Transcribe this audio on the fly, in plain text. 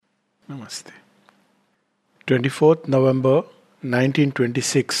Namaste. 24th November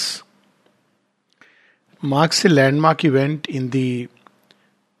 1926 marks a landmark event in the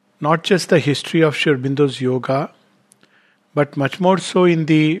not just the history of Sri Aurobindo's yoga, but much more so in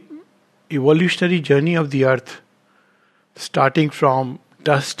the evolutionary journey of the earth, starting from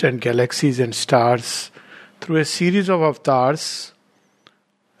dust and galaxies and stars through a series of avatars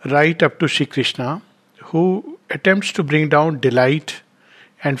right up to Sri Krishna, who attempts to bring down delight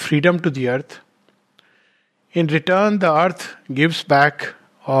and freedom to the earth. In return, the earth gives back,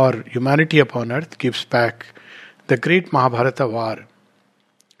 or humanity upon earth gives back, the great Mahabharata war.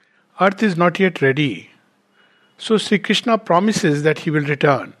 Earth is not yet ready. So Sri Krishna promises that he will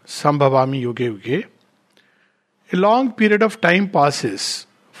return. Sambhavami yuge yuge. A long period of time passes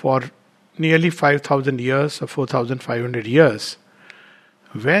for nearly 5,000 years or 4,500 years.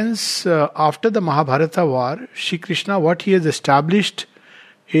 Whence, after the Mahabharata war, Sri Krishna, what he has established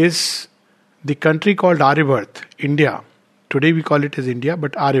is the country called Aryabhat, India. Today we call it as India,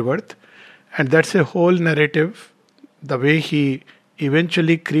 but Aryabhat. And that's a whole narrative, the way he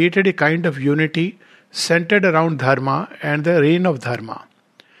eventually created a kind of unity centered around Dharma and the reign of Dharma.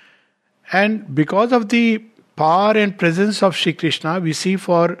 And because of the power and presence of Sri Krishna, we see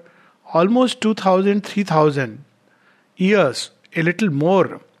for almost 2,000, 3,000 years, a little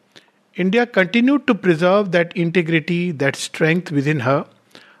more, India continued to preserve that integrity, that strength within her,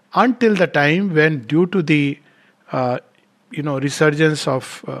 until the time when, due to the resurgence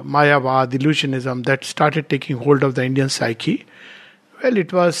of Mayavad, illusionism that started taking hold of the Indian psyche. Well,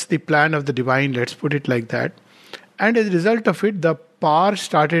 it was the plan of the divine, let's put it like that. And as a result of it, the power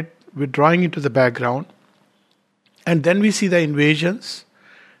started withdrawing into the background. And then we see the invasions.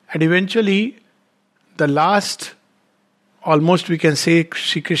 And eventually, the last, almost we can say,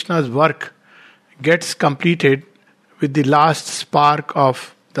 Sri Krishna's work gets completed with the last spark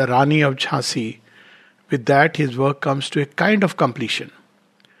of the Rani of Jhansi. With that, his work comes to a kind of completion.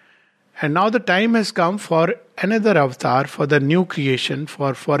 And now the time has come for another avatar, for the new creation,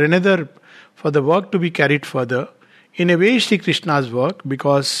 for the work to be carried further. In a way, Sri Krishna's work,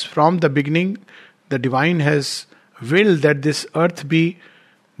 because from the beginning, the divine has willed that this earth be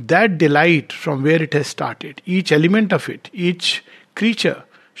that delight from where it has started. Each element of it, each creature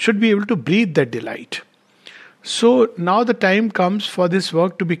should be able to breathe that delight. So now the time comes for this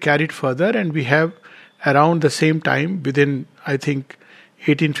work to be carried further, and we have around the same time, within, I think,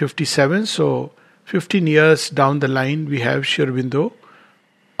 1857, so 15 years down the line, we have Sri Aurobindo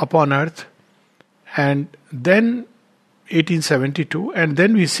upon earth, and then 1872, and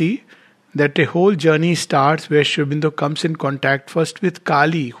then we see that a whole journey starts where Sri Aurobindo comes in contact first with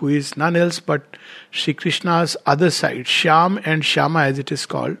Kali, who is none else but Sri Krishna's other side, Shyam and Shyama as it is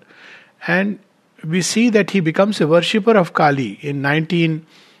called, and we see that he becomes a worshipper of Kali in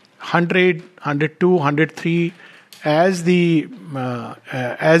 1900, 102, 103, as the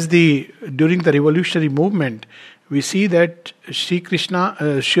during the revolutionary movement, we see that Sri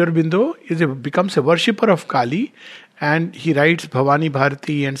Aurobindo becomes a worshipper of Kali, and he writes Bhavani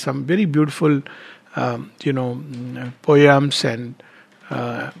Bharati and some very beautiful, poems, and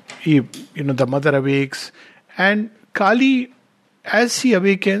the mother awakes, and Kali, as he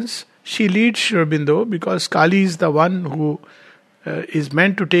awakens, she leads Sri Aurobindo, because Kali is the one who is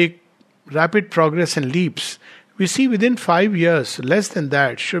meant to take rapid progress and leaps. We see within 5 years, less than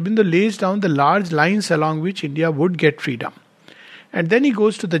that, Sri Aurobindo lays down the large lines along which India would get freedom. And then he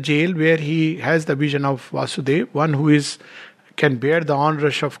goes to the jail where he has the vision of Vasudeva, one who can bear the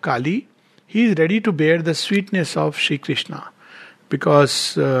onrush of Kali. He is ready to bear the sweetness of Sri Krishna.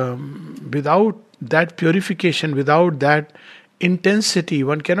 Because without that purification, without that intensity,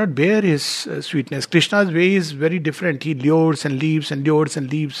 one cannot bear his sweetness. Krishna's way is very different. He lures and leaves and lures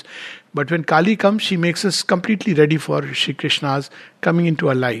and leaves. But when Kali comes, she makes us completely ready for Sri Krishna's coming into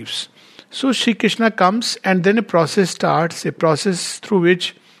our lives. So Sri Krishna comes, and then a process starts, a process through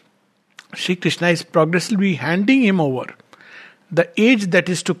which Sri Krishna is progressively handing him over the age that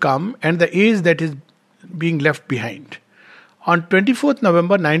is to come and the age that is being left behind. On 24th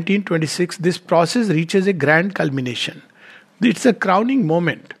November 1926, this process reaches a grand culmination. It's a crowning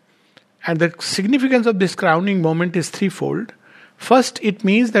moment. And the significance of this crowning moment is threefold. First, it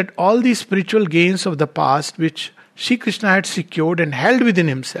means that all the spiritual gains of the past, which Sri Krishna had secured and held within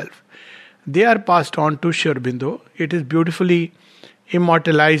himself, they are passed on to Sri Aurobindo. It is beautifully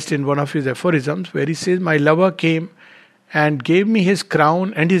immortalized in one of his aphorisms, where he says, "My lover came and gave me his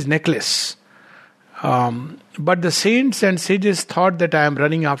crown and his necklace. But the saints and sages thought that I am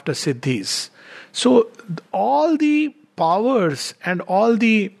running after siddhis." So all the powers and all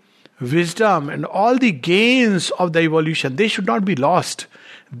the wisdom and all the gains of the evolution, they should not be lost.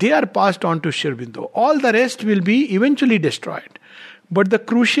 they are passed on to Sri Aurobindo. All the rest will be eventually destroyed. But the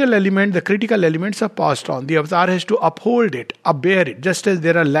crucial element, the critical elements are passed on. The avatar has to uphold it, upbear it. Just as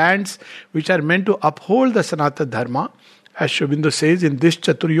there are lands which are meant to uphold the Sanatana Dharma, as Sri Aurobindo says, in this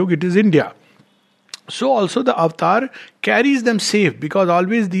Chaturyug it is India. So also the avatar carries them safe, because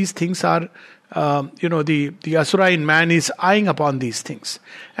always these things are, the Asura in man is eyeing upon these things.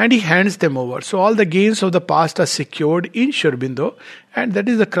 And he hands them over. So all the gains of the past are secured in Sri Aurobindo, and that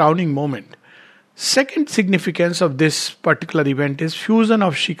is the crowning moment. Second significance of this particular event is fusion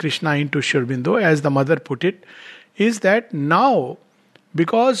of Shri Krishna into Sri Aurobindo, as the mother put it, is that now,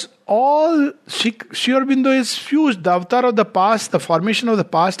 because all Sri Aurobindo is fused, the avatar of the past, the formation of the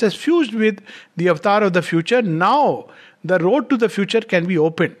past has fused with the avatar of the future. Now the road to the future can be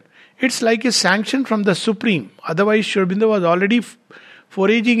opened. It's like a sanction from the Supreme. Otherwise, Sri Aurobindo was already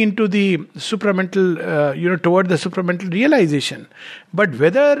foraging into the supramental, toward the supramental realization. But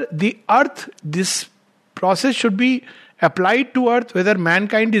whether the earth, this process should be applied to earth, whether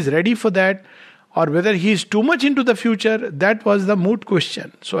mankind is ready for that, or whether he is too much into the future, that was the moot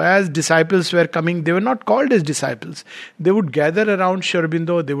question. So as disciples were coming, they were not called as disciples. They would gather around Sri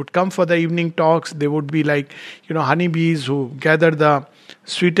Aurobindo, they would come for the evening talks, they would be like, honeybees who gather the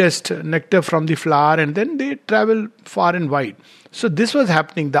sweetest nectar from the flower, and then they travel far and wide. So this was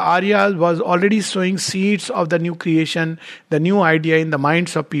happening. The Arya was already sowing seeds of the new creation, the new idea in the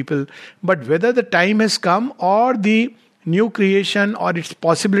minds of people. But whether the time has come or the new creation or its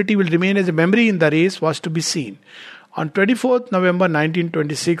possibility will remain as a memory in the race was to be seen. On 24th November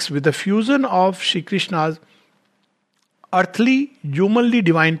 1926, with the fusion of Shri Krishna's earthly, humanly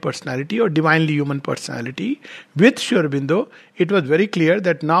divine personality or divinely human personality with Sri Aurobindo, it was very clear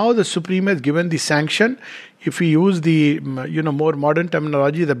that now the Supreme has given the sanction. If we use the more modern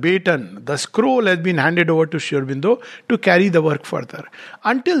terminology, the baton, the scroll has been handed over to Sri Aurobindo to carry the work further.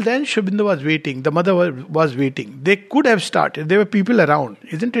 Until then, Sri Aurobindo was waiting. The mother was waiting. They could have started. There were people around.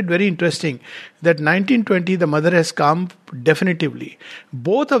 Isn't it very interesting that 1920 the mother has come definitively.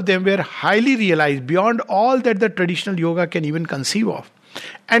 Both of them were highly realized beyond all that the traditional yoga can even conceive of.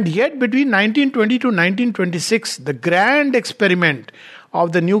 And yet between 1920 to 1926, the grand experiment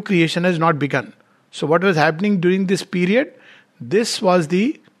of the new creation has not begun. So what was happening during this period? This was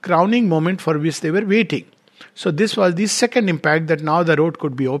the crowning moment for which they were waiting. So this was the second impact, that now the road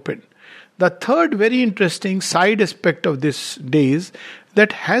could be opened. The third very interesting side aspect of this day is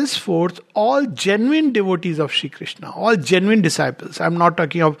that henceforth all genuine devotees of Shri Krishna, all genuine disciples, I'm not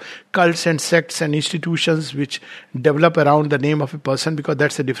talking of cults and sects and institutions which develop around the name of a person, because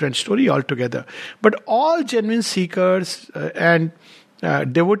that's a different story altogether. But all genuine seekers and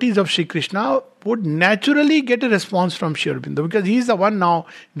devotees of Shri Krishna would naturally get a response from Sri Aurobindo, because he is the one now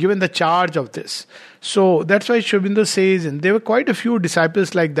given the charge of this. So that's why Sri Aurobindo says, and there were quite a few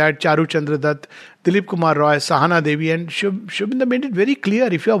disciples like that, Charu Chandra Dutt, Dilip Kumar Roy, Sahana Devi, and Sri Aurobindo made it very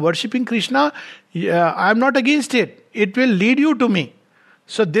clear, if you are worshipping Krishna, I am not against it. It will lead you to me.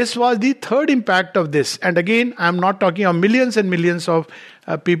 So this was the third impact of this. And again, I am not talking of millions and millions of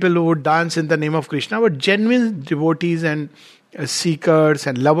people who would dance in the name of Krishna, but genuine devotees and seekers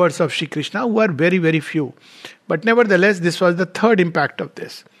and lovers of Shri Krishna, who are very, very few. But nevertheless, this was the third impact of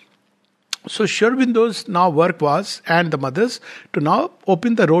this. So Sri Aurobindo's now work was, and the mother's, to now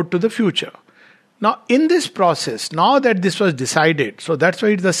open the road to the future. Now in this process, now that this was decided, so that's why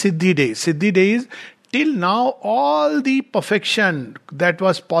it's the Siddhi days. Siddhi days, till now all the perfection that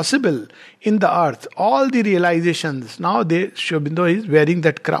was possible in the earth, all the realizations, now Sri Aurobindo is wearing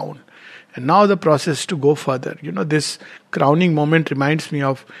that crown. And now the process to go further. This crowning moment reminds me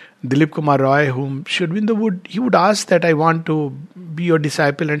of Dilip Kumar Roy, whom Sri Aurobindo would ask that I want to be your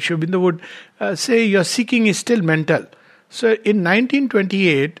disciple, and Sri Aurobindo would say your seeking is still mental. So in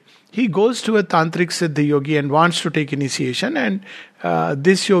 1928, he goes to a tantric Siddha yogi and wants to take initiation, and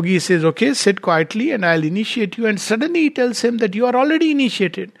this yogi says, okay, sit quietly and I'll initiate you. And suddenly he tells him that you are already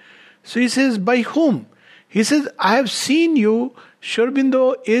initiated. So he says, by whom? He says, I have seen you. Sri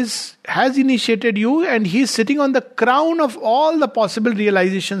Aurobindo has initiated you, and he is sitting on the crown of all the possible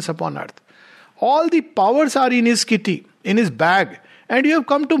realizations upon earth. All the powers are in his kitty, in his bag, and you have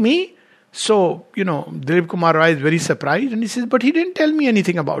come to me. So, Dilip Kumar Roy is very surprised, and he says, but he didn't tell me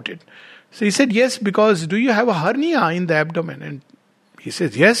anything about it. So he said, yes, because do you have a hernia in the abdomen? And he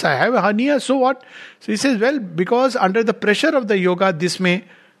says, yes, I have a hernia, so what? So he says, well, because under the pressure of the yoga, this may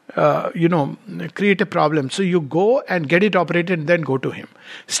create a problem. So you go and get it operated and then go to him.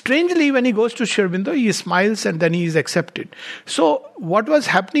 Strangely, when he goes to Sri Aurobindo, he smiles and then he is accepted. So what was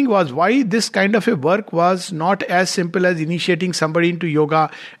happening was, why this kind of a work was not as simple as initiating somebody into yoga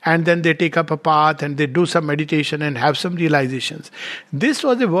and then they take up a path and they do some meditation and have some realizations. This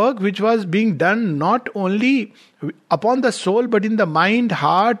was a work which was being done not only upon the soul, but in the mind,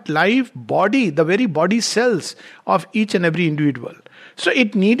 heart, life, body, the very body cells of each and every individual. So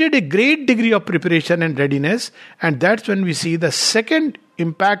it needed a great degree of preparation and readiness, and that's when we see the second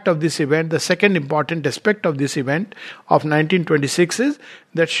impact of this event, the second important aspect of this event of 1926 is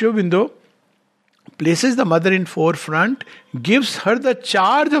that Sri Aurobindo places the mother in forefront, gives her the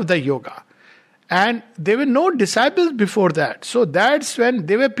charge of the yoga. And there were no disciples before that. So that's when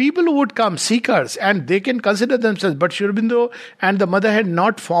there were people who would come, seekers, and they can consider themselves. But Sri Aurobindo and the mother had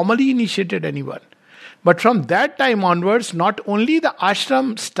not formally initiated anyone. But from that time onwards, not only the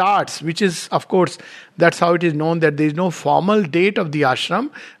ashram starts, which is, of course, that's how it is known that there is no formal date of the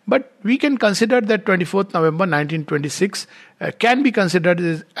ashram, but we can consider that 24th November 1926 can be considered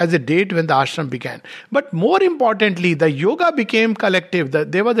as a date when the ashram began. But more importantly, the yoga became collective.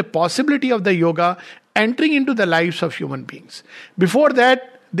 There was a possibility of the yoga entering into the lives of human beings. Before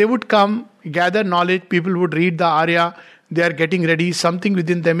that, they would come, gather knowledge, people would read the Arya, they are getting ready, something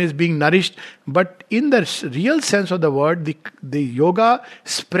within them is being nourished. But in the real sense of the word, the yoga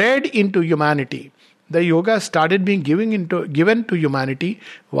spread into humanity. The yoga started being given to humanity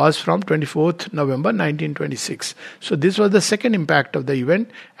was from 24th November 1926. So this was the second impact of the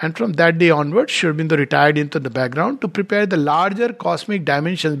event. And from that day onwards, Sri Aurobindo retired into the background to prepare the larger cosmic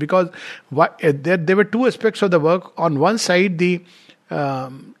dimensions, because there were two aspects of the work. On one side,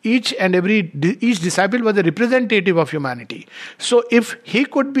 each disciple was a representative of humanity. So if he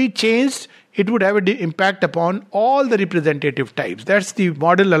could be changed, it would have an impact upon all the representative types. That's the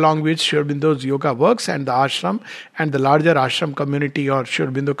model along which Sri Aurobindo's yoga works, and the ashram and the larger ashram community or Sri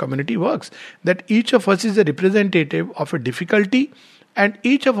Aurobindo community works. That each of us is a representative of a difficulty, and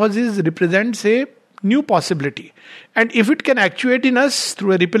each of us represents a new possibility. And if it can actuate in us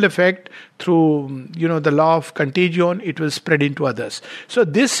through a ripple effect, through the law of contagion, it will spread into others. So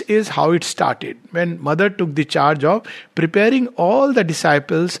this is how it started, when mother took the charge of preparing all the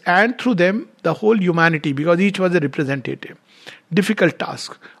disciples and through them the whole humanity, because each was a representative. Difficult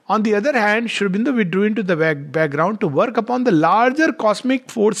task. On the other hand, Sri Aurobindo withdrew into the background to work upon the larger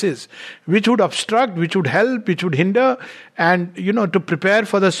cosmic forces which would obstruct, which would help, which would hinder, and to prepare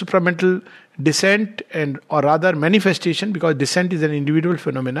for the supramental descent, or rather manifestation, because descent is an individual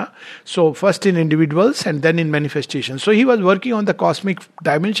phenomena. So first in individuals and then in manifestation. So he was working on the cosmic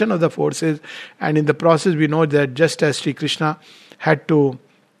dimension of the forces, and in the process we know that just as Sri Krishna had to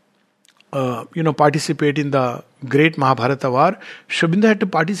participate in the great Mahabharata war, Sri Aurobindo had to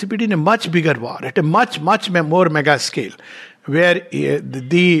participate in a much bigger war, at a much more mega scale, where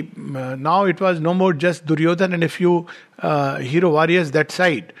now it was no more just Duryodhana and a few hero warriors that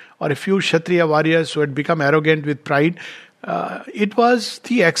side, or a few Kshatriya warriors who had become arrogant with pride. It was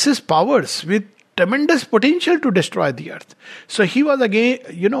the Axis powers with tremendous potential to destroy the earth. So he was again,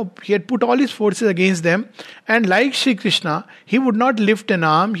 he had put all his forces against them, and like Sri Krishna, he would not lift an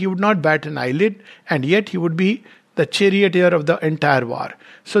arm, he would not bat an eyelid, and yet he would be the charioteer of the entire war.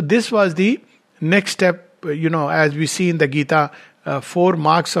 So this was the next step, as we see in the Gita, 4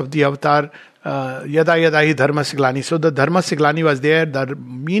 marks of the avatar, yada yada hi dharma siglani. So the dharma siglani was there. The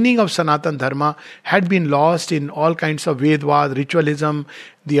meaning of Sanatan Dharma had been lost in all kinds of Vedvad, ritualism.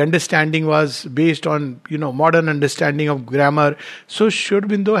 The understanding was based on, modern understanding of grammar. So Sri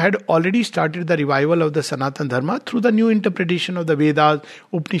Aurobindo had already started the revival of the Sanatan Dharma through the new interpretation of the Vedas,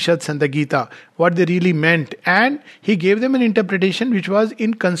 Upanishads and the Gita, what they really meant. And he gave them an interpretation which was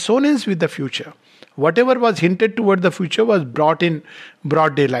in consonance with the future. Whatever was hinted toward the future was brought in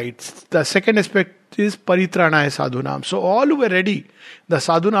broad daylight. The second aspect is paritranaya sadhunam. So all who were ready. The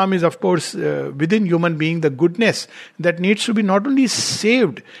sadhunam is, of course, within human being, the goodness that needs to be not only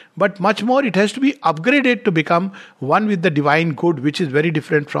saved, but much more, it has to be upgraded to become one with the divine good, which is very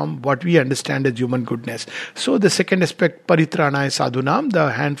different from what we understand as human goodness. So the second aspect, paritranaya sadhunam,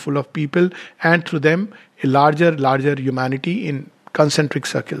 the handful of people, and through them a larger humanity in concentric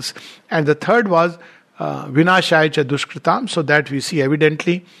circles. And the third was vinashaya cha dushkritam, so that we see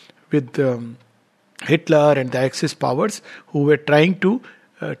evidently with Hitler and the Axis powers who were trying to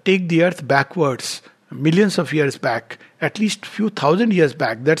take the earth backwards, millions of years back, at least few thousand years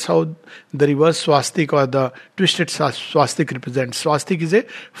back. That's how the reverse swastik or the twisted swastik represents. Swastik is a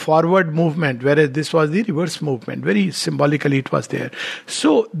forward movement, whereas this was the reverse movement. Very symbolically it was there.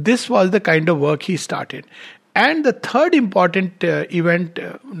 So this was the kind of work he started. And the third important event,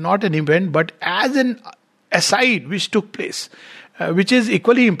 not an event, but as an aside which took place, which is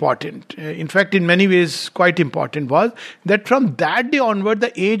equally important, in fact, in many ways quite important, was that from that day onward,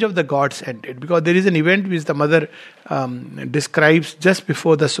 the age of the gods ended. Because there is an event which the mother describes just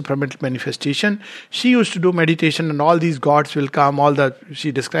before the supramental manifestation. She used to do meditation, and all these gods will come,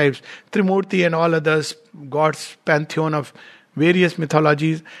 she describes Trimurti and all others, gods, pantheon of various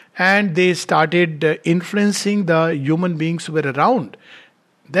mythologies, and they started influencing the human beings who were around.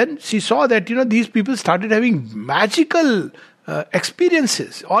 Then she saw that these people started having magical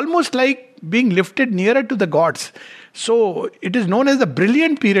experiences, almost like being lifted nearer to the gods. So it is known as the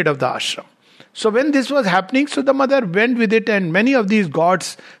brilliant period of the ashram. So when this was happening, so the mother went with it, and many of these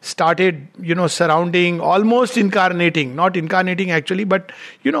gods started, surrounding, almost incarnating, not incarnating actually, but,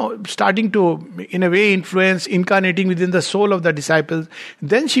 starting to, in a way, influence, incarnating within the soul of the disciples.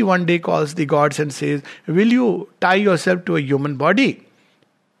 Then she one day calls the gods and says, "Will you tie yourself to a human body?"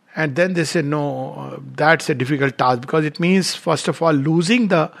 And then they say, "No, that's a difficult task, because it means, first of all, losing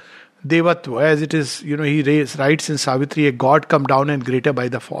the Devatva, as it is, he writes in Savitri, a god come down and greater by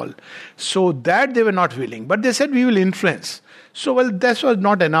the fall." So that they were not willing. But they said, "We will influence." So, well, this was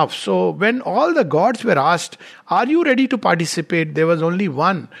not enough. So when all the gods were asked, "Are you ready to participate?" there was only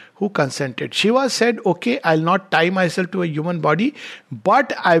one who consented. Shiva said, "Okay, I'll not tie myself to a human body,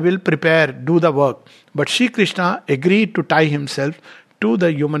 but I will prepare, do the work." But Shri Krishna agreed to tie himself to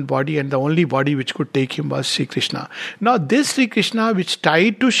the human body, and the only body which could take him was Sri Krishna. Now this Sri Krishna which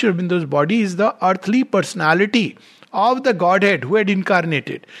tied to Sri Aurobindo's body is the earthly personality of the Godhead who had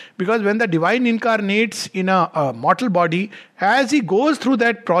incarnated. Because when the divine incarnates in a mortal body, as he goes through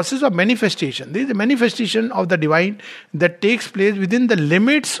that process of manifestation, there is a manifestation of the divine that takes place within the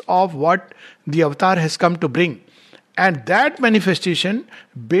limits of what the avatar has come to bring. And that manifestation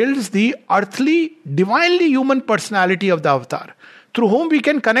builds the earthly, divinely human personality of the avatar, through whom we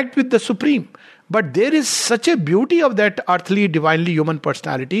can connect with the Supreme. But there is such a beauty of that earthly, divinely human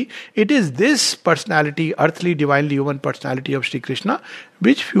personality. It is this personality, earthly, divinely human personality of Sri Krishna,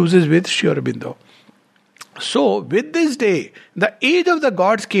 which fuses with Sri Aurobindo. So, with this day, the age of the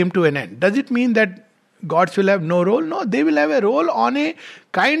gods came to an end. Does it mean that gods will have no role? No, they will have a role on a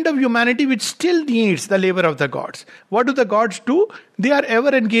kind of humanity which still needs the labor of the gods. What do the gods do? They are ever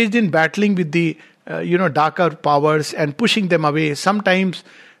engaged in battling with the darker powers and pushing them away. Sometimes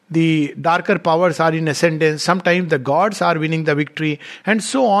the darker powers are in ascendance, sometimes the gods are winning the victory, and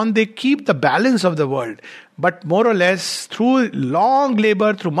so on. They keep the balance of the world. But more or less, through long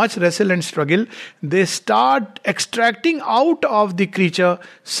labor, through much wrestle and struggle, they start extracting out of the creature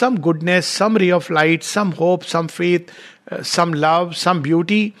some goodness, some ray of light, some hope, some faith, some love, some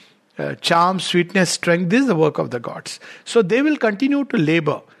beauty, charm, sweetness, strength. This is the work of the gods. So they will continue to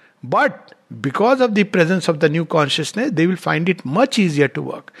labor. But because of the presence of the new consciousness, they will find it much easier to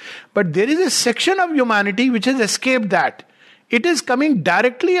work. But there is a section of humanity which has escaped that. It is coming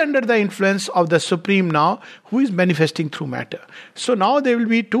directly under the influence of the Supreme now, who is manifesting through matter. So now there will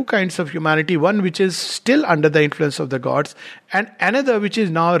be two kinds of humanity. One which is still under the influence of the gods, and another which is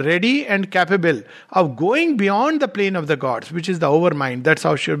now ready and capable of going beyond the plane of the gods, which is the overmind. That's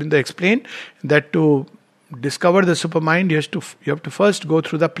how Sri Aurobindo explained that to discover the supermind, you have to first go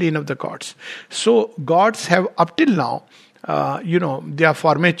through the plane of the gods. So gods have up till now, they are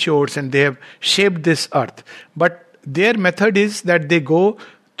formatures and they have shaped this earth. But their method is that they go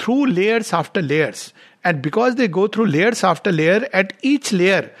through layers after layers. And because they go through layers after layer, at each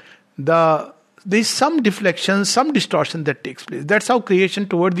layer, there is some deflection, some distortion that takes place. That's how creation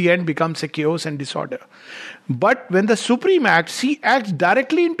toward the end becomes a chaos and disorder. But when the Supreme acts, he acts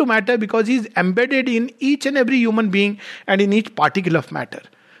directly into matter because he is embedded in each and every human being and in each particle of matter.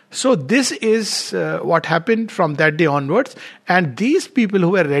 So this is what happened from that day onwards. And these people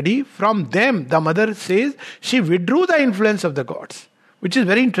who were ready, from them, the mother says, she withdrew the influence of the gods, which is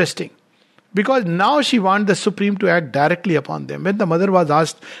very interesting. Because now she wants the Supreme to act directly upon them. When the mother was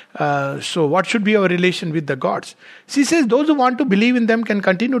asked, so what should be our relation with the gods? She says, those who want to believe in them can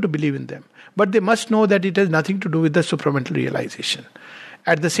continue to believe in them. But they must know that it has nothing to do with the supramental realization.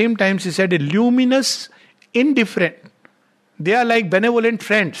 At the same time, she said, a luminous, indifferent. They are like benevolent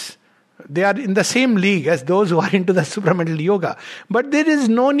friends. They are in the same league as those who are into the supramental yoga. But there is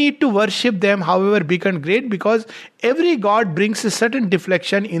no need to worship them, however big and great, because every god brings a certain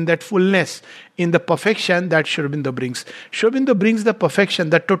deflection in that fullness, in the perfection that Sri Aurobindo brings. Sri Aurobindo brings the perfection,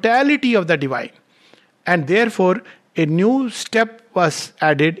 the totality of the divine. And therefore, a new step was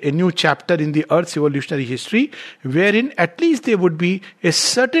added, a new chapter in the Earth's evolutionary history, wherein at least there would be a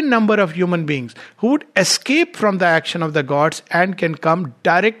certain number of human beings who would escape from the action of the gods and can come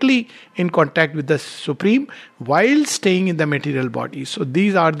directly in contact with the Supreme while staying in the material body. So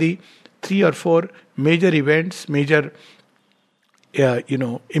these are the 3 or 4 major events, major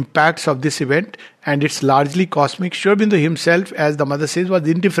impacts of this event, and it's largely cosmic. Sri Aurobindo himself, as the mother says, was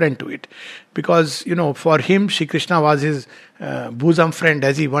indifferent to it, because for him Shri Krishna was his bosom friend,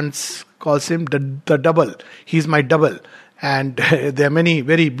 as he once calls him, the double. He's my double. And there are many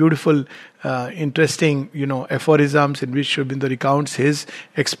very beautiful, interesting, aphorisms in which Sri Aurobindo recounts his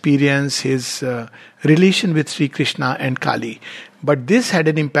experience, his relation with Sri Krishna and Kali. But this had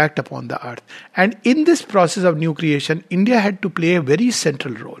an impact upon the earth. And in this process of new creation, India had to play a very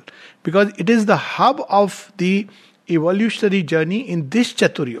central role, because it is the hub of the evolutionary journey in this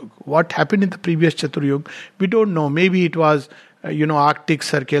Chatur Yuga. What happened in the previous Chatur Yuga, we don't know. Maybe it was Arctic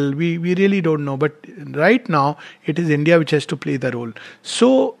Circle. We really don't know. But right now, it is India which has to play the role.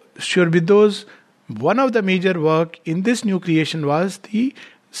 So, Sri Aurobindo's one of the major work in this new creation was the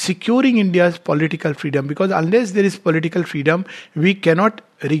securing India's political freedom, because unless there is political freedom, we cannot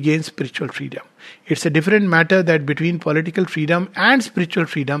regain spiritual freedom. It's a different matter that between political freedom and spiritual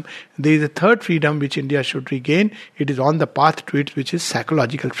freedom, there is a third freedom which India should regain. It is on the path to it, which is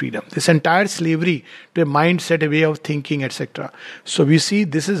psychological freedom. This entire slavery to a mindset, a way of thinking, etc. So we see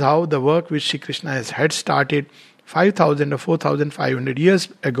this is how the work which Sri Krishna had started 5,000 or 4,500 years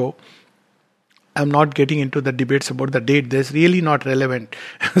ago. I'm not getting into the debates about the date. That's really not relevant.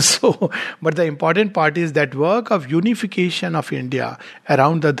 But the important part is that work of unification of India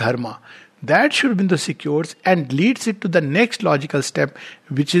around the Dharma, that Sri Aurobindo secures and leads it to the next logical step,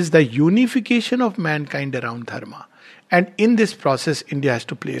 which is the unification of mankind around Dharma. And in this process, India has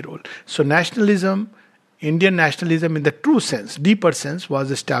to play a role. So nationalism, Indian nationalism in the true sense, deeper sense, was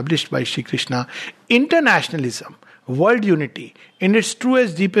established by Sri Krishna. Internationalism, world unity, in its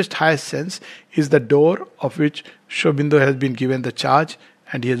truest, deepest, highest sense, is the door of which Sri Aurobindo has been given the charge,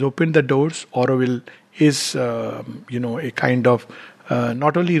 and he has opened the doors. Auroville is, a kind of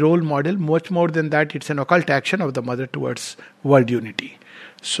not only role model, much more than that, it's an occult action of the mother towards world unity.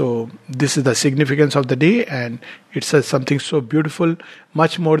 So this is the significance of the day, and it's something so beautiful,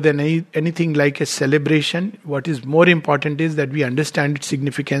 much more than anything like a celebration. What is more important is that we understand its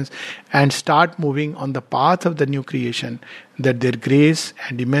significance and start moving on the path of the new creation, that their grace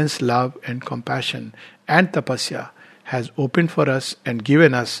and immense love and compassion and tapasya has opened for us and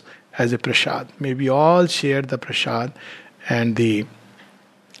given us as a prasad. May we all share the prasad and the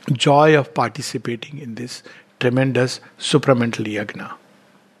joy of participating in this tremendous supramental yagna.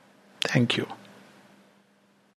 Thank you.